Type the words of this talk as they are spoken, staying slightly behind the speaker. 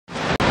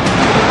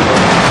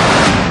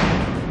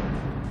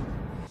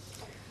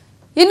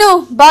ಇನ್ನು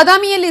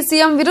ಬಾದಾಮಿಯಲ್ಲಿ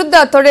ಸಿಎಂ ವಿರುದ್ಧ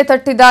ತೊಡೆ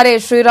ತಟ್ಟಿದ್ದಾರೆ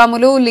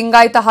ಶ್ರೀರಾಮುಲು.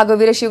 ಲಿಂಗಾಯತ ಹಾಗೂ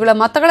ವೀರಶೈವಗಳ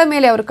ಮತಗಳ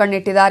ಮೇಲೆ ಅವರು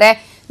ಕಣ್ಣಿಟ್ಟಿದ್ದಾರೆ.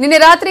 ನಿನ್ನೆ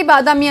ರಾತ್ರಿ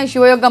ಬಾದಾಮಿಯ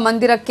ಶಿವಯೋಗ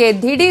ಮಂದಿರಕ್ಕೆ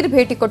ದಿಢೀರ್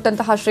ಭೇಟಿ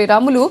ಕೊಟ್ಟಂತಹ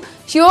ಶ್ರೀರಾಮುಲು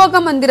ಶಿವಯೋಗ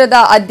ಮಂದಿರದ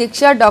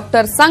ಅಧ್ಯಕ್ಷ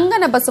ಡಾಕ್ಟರ್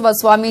ಸಂಗನಬಸವ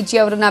ಸ್ವಾಮೀಜಿ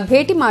ಅವರನ್ನ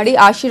ಭೇಟಿ ಮಾಡಿ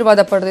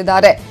ಆಶೀರ್ವಾದ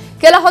ಪಡೆದಿದ್ದಾರೆ.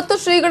 ಕೆಲ ಹೊತ್ತು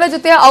ಶ್ರೀಗಳ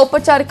ಜೊತೆ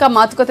ಔಪಚಾರಿಕ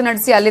ಮಾತುಕತೆ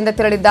ನಡೆಸಿ ಅಲ್ಲಿಂದ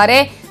ತೆರಳಿದ್ದಾರೆ.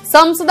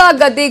 ಸಂಸದ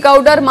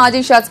ಗದ್ದಿಗೌಡರ್,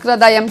 ಮಾಜಿ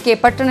ಶಾಸಕರಾದ ಎಂಕೆ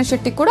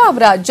ಪಟ್ಟಣಶೆಟ್ಟಿ ಕೂಡ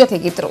ಅವರ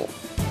ಜೊತೆಗಿದ್ದರು.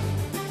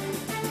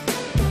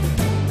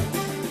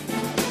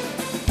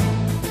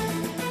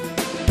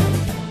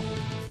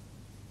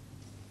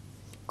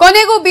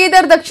 ಕೊನೆಗೂ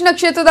ಬೀದರ್ ದಕ್ಷಿಣ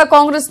ಕ್ಷೇತ್ರದ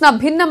ಕಾಂಗ್ರೆಸ್ನ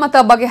ಭಿನ್ನಮತ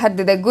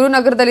ಬಗೆಹರಿದಿದೆ.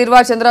 ಗುರುನಗರದಲ್ಲಿರುವ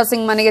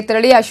ಚಂದ್ರಸಿಂಗ್ ಮನೆಗೆ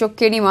ತೆರಳಿ ಅಶೋಕ್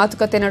ಕೇಣಿ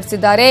ಮಾತುಕತೆ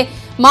ನಡೆಸಿದ್ದಾರೆ.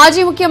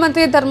 ಮಾಜಿ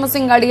ಮುಖ್ಯಮಂತ್ರಿ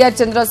ಧರ್ಮಸಿಂಗ್ ಅಳಿಯ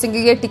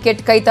ಚಂದ್ರಸಿಂಗ್ಗೆ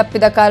ಟಿಕೆಟ್ ಕೈ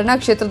ತಪ್ಪಿದ ಕಾರಣ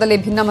ಕ್ಷೇತ್ರದಲ್ಲಿ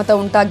ಭಿನ್ನಮತ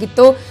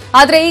ಉಂಟಾಗಿತ್ತು.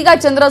 ಆದರೆ ಈಗ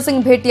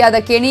ಚಂದ್ರಸಿಂಗ್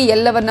ಭೇಟಿಯಾದ ಕೇಣಿ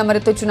ಎಲ್ಲವನ್ನ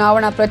ಮರೆತು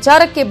ಚುನಾವಣಾ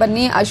ಪ್ರಚಾರಕ್ಕೆ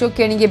ಬನ್ನಿ, ಅಶೋಕ್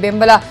ಕೇಣಿಗೆ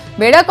ಬೆಂಬಲ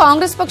ಬೇಡ,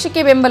 ಕಾಂಗ್ರೆಸ್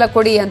ಪಕ್ಷಕ್ಕೆ ಬೆಂಬಲ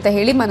ಕೊಡಿ ಅಂತ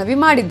ಹೇಳಿ ಮನವಿ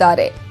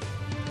ಮಾಡಿದ್ದಾರೆ.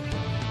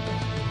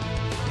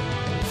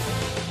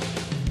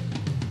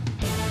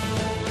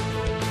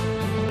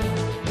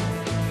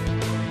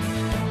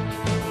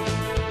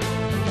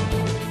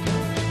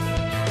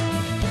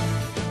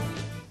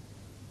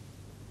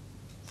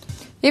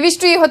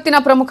 ಇವಿಷ್ಟು ಈ ಹೊತ್ತಿನ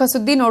ಪ್ರಮುಖ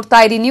ಸುದ್ದಿ. ನೋಡ್ತಾ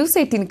ಇರಿ ನ್ಯೂಸ್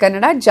 18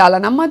 ಕನ್ನಡ. ಜಾಲ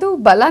ನಮ್ಮದು,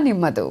 ಬಲ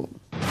ನಿಮ್ಮದು.